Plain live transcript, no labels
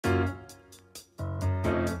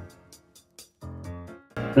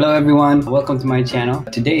Hello everyone, welcome to my channel.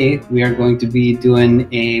 Today we are going to be doing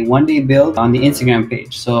a one-day build on the Instagram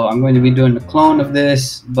page. So I'm going to be doing a clone of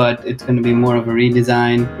this, but it's going to be more of a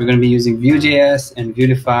redesign. We're going to be using VueJS and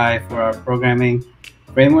Vuetify for our programming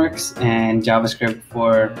frameworks and JavaScript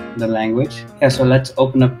for the language. Yeah, so let's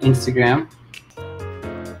open up Instagram.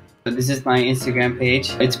 So this is my Instagram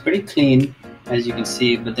page. It's pretty clean, as you can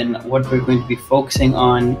see, but then what we're going to be focusing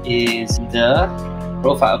on is the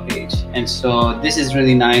profile page. And so this is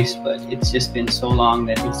really nice, but it's just been so long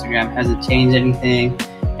that Instagram hasn't changed anything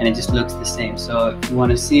and it just looks the same. So if you want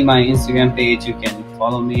to see my Instagram page, you can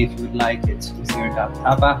follow me if you would like. It's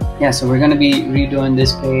Uzir.Thapa. Yeah, so we're going to be redoing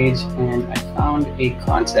this page, and I found a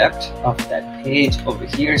concept of that page over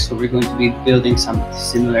here. So we're going to be building some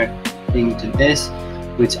similar thing to this,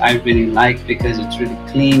 which I really like because it's really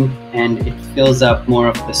clean and it fills up more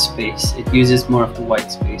of the space. It uses more of the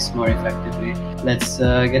white space more effectively. Let's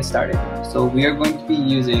get started. So we are going to be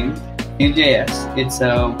using VueJS. It's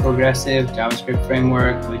a progressive JavaScript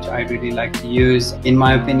framework which I really like to use. In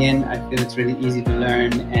my opinion, I feel it's really easy to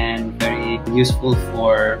learn and very useful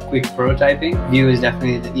for quick prototyping. Vue is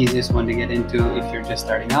definitely the easiest one to get into if you're just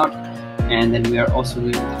starting out. And then we are also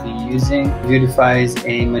going to be using Vuetify is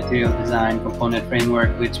a material design component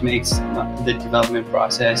framework which makes the development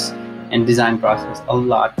process and design process a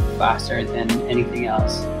lot faster than anything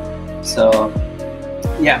else. So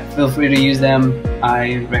yeah, feel free to use them.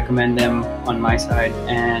 I recommend them on my side,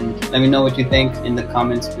 and let me know what you think in the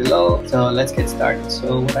comments below. So let's get started.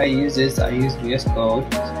 So what I use is I use VS Code.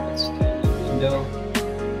 So let's do a window,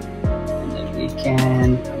 and then we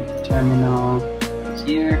can come to terminal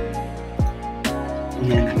here.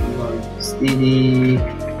 And then we go to CD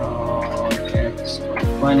projects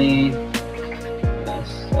 2020.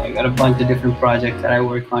 So I got a bunch of different projects that I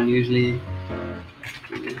work on usually.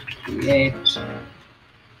 Create.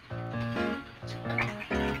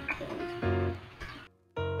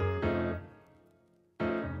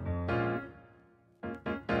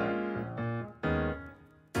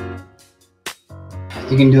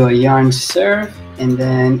 You can do a yarn serve, and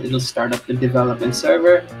then it'll start up the development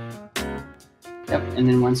server. Yep, and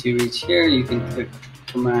then once you reach here, you can click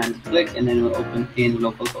command click, and then it will open in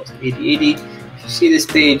localhost 8080. If you see this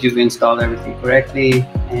page, you've installed everything correctly,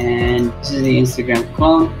 and this is the Instagram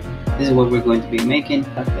clone. This is what we're going to be making.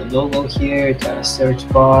 Got the logo here, it's got a search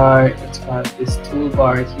bar, it's got this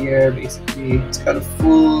toolbar here, basically. It's got a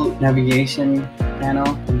full navigation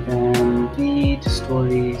panel, and then feed,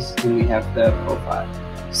 stories, and we have the profile.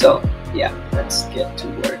 So yeah, let's get to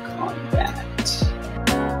work on that.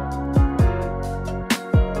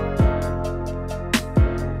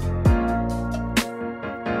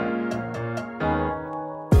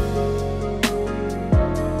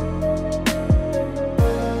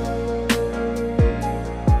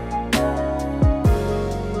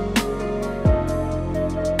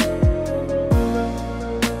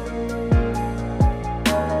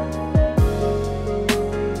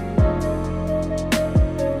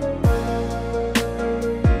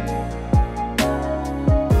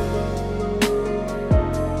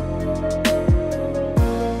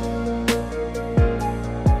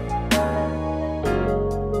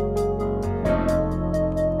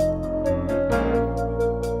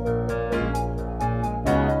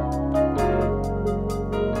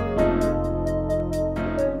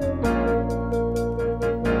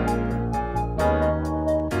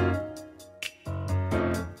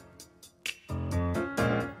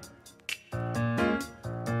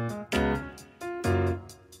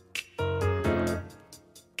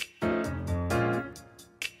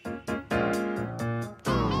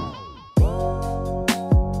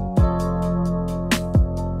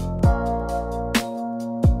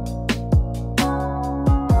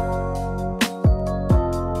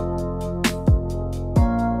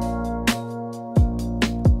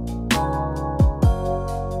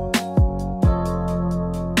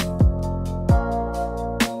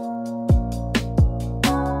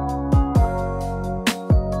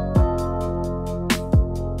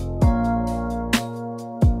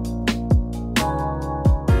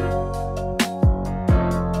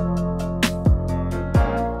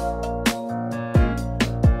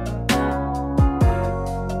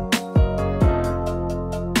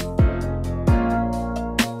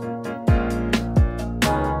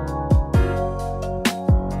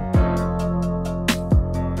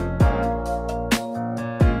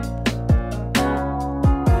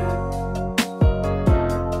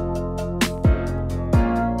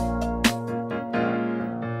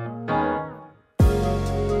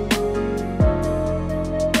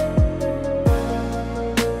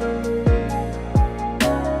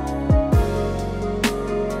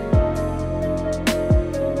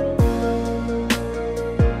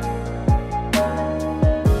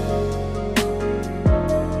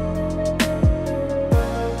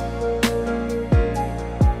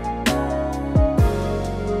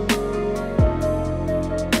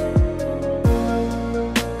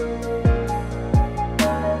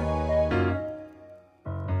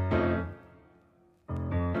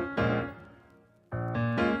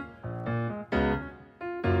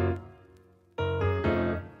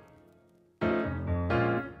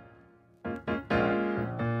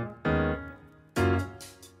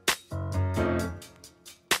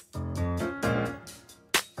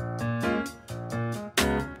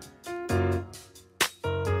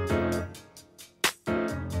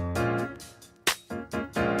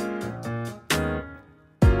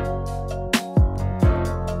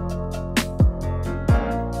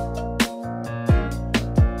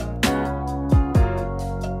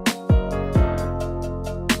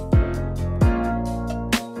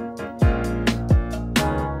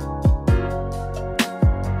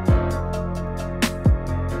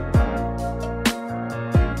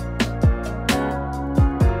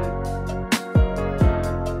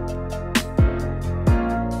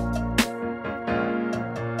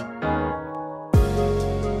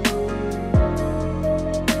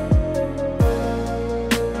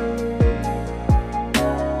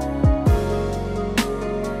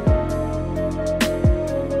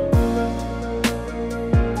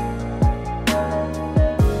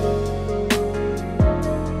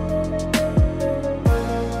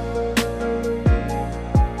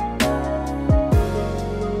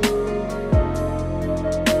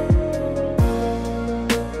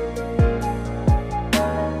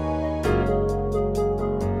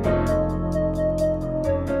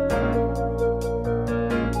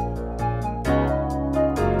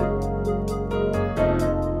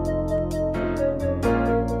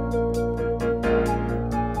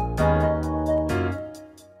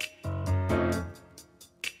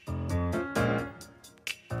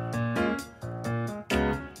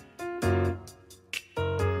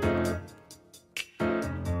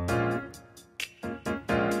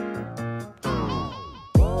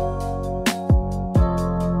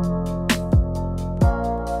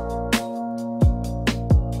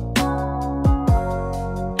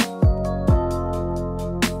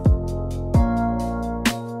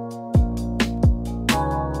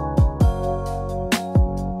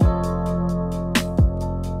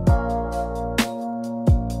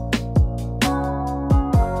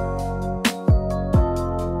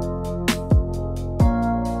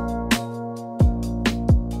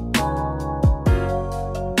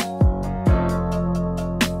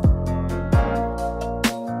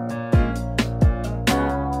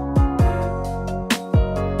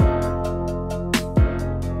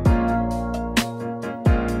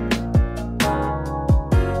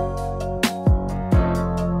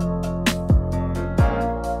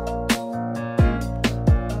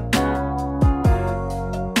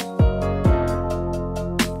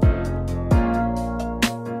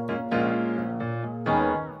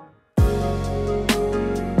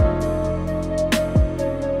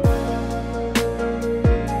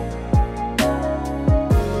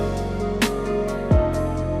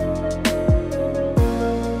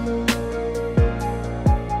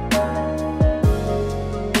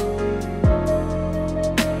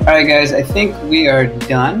 Alright guys, I think we are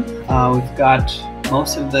done. We've got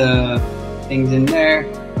most of the things in there,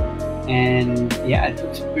 and yeah, it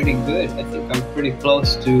looks pretty good. I think I'm pretty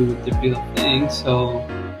close to the real thing. So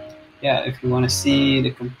yeah, if you want to see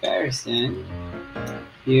the comparison,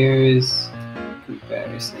 here's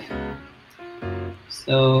comparison.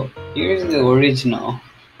 So here's the original,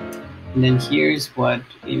 and then here's what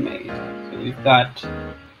we made. So we've got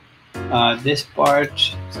this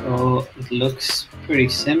part, so it looks pretty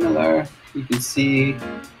similar. You can see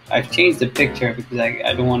I've changed the picture because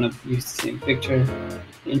I don't want to use the same picture.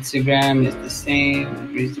 Instagram is the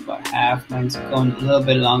same, it's about half. Mine's going a little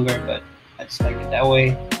bit longer, but I just like it that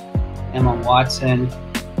way. Emma Watson,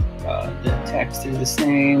 the text is the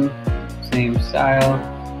same style.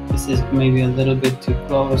 This is maybe a little bit too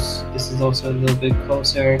close. This is also a little bit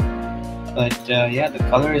closer, but yeah, the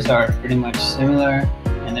colors are pretty much similar.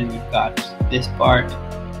 And then we've got this part,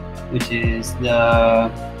 which is the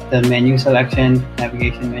menu selection,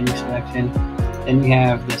 navigation menu selection. Then we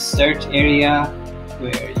have the search area,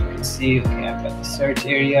 where you can see, okay, I've got the search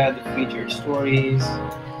area, the featured stories,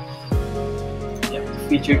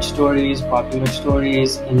 featured stories, popular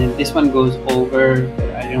stories, and then this one goes over,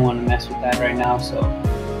 but I didn't want to mess with that right now. So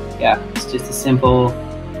yeah, it's just a simple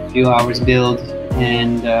few hours build,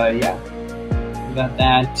 and yeah, we got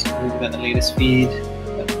that. We've got the latest feed.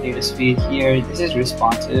 Here. This is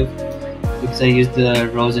responsive because I use the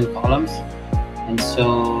rows and columns, and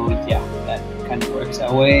so yeah, that kind of works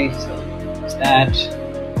that way. So it's that,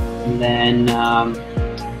 and then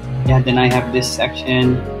yeah, then I have this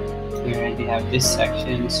section. We already have this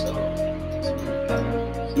section, so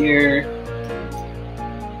here,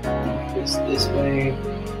 this way.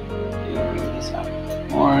 Bring this out a bit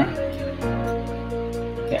more.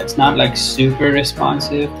 Yeah, it's not like super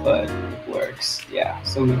responsive, but yeah,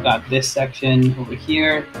 so we've got this section over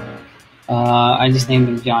here. I just named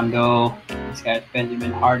him John Doe. He's got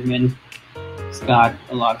Benjamin Hardman. It's got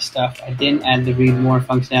a lot of stuff. I didn't add the read more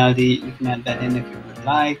functionality. You can add that in if you would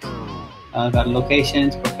like. Got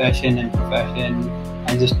locations, profession, and profession.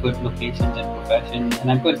 I just put locations and profession,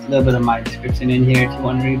 and I put a little bit of my description in here if you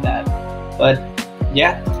want to read that. But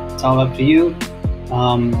yeah, it's all up to you.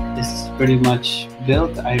 This is pretty much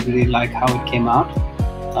built. I really like how it came out.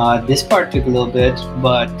 This part took a little bit,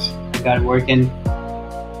 but I got it working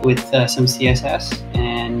with some CSS,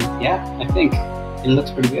 and yeah, I think it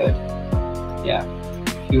looks pretty good. Yeah,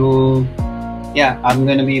 I'm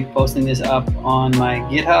gonna be posting this up on my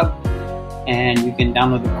GitHub, and you can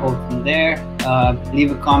download the code from there.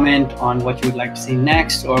 Leave a comment on what you would like to see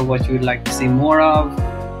next, or what you would like to see more of.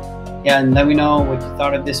 Yeah, and let me know what you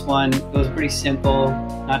thought of this one. It was pretty simple,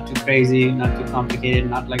 not too crazy, not too complicated,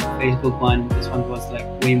 not like the Facebook one. This one was like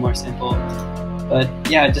way more simple. But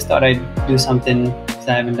yeah, I just thought I'd do something because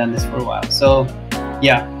I haven't done this for a while. So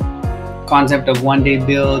yeah, concept of one-day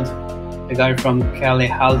build. I got it from Kalle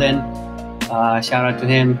Halden. Shout out to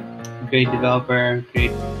him. Great developer,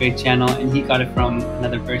 great channel, and he got it from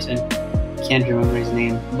another person. Can't remember his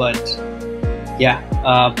name, but yeah,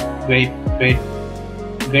 great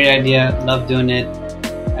idea. Love doing it.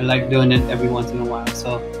 I like doing it every once in a while.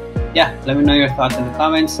 So yeah, let me know your thoughts in the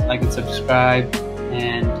comments. Like and subscribe,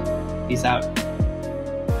 and peace out.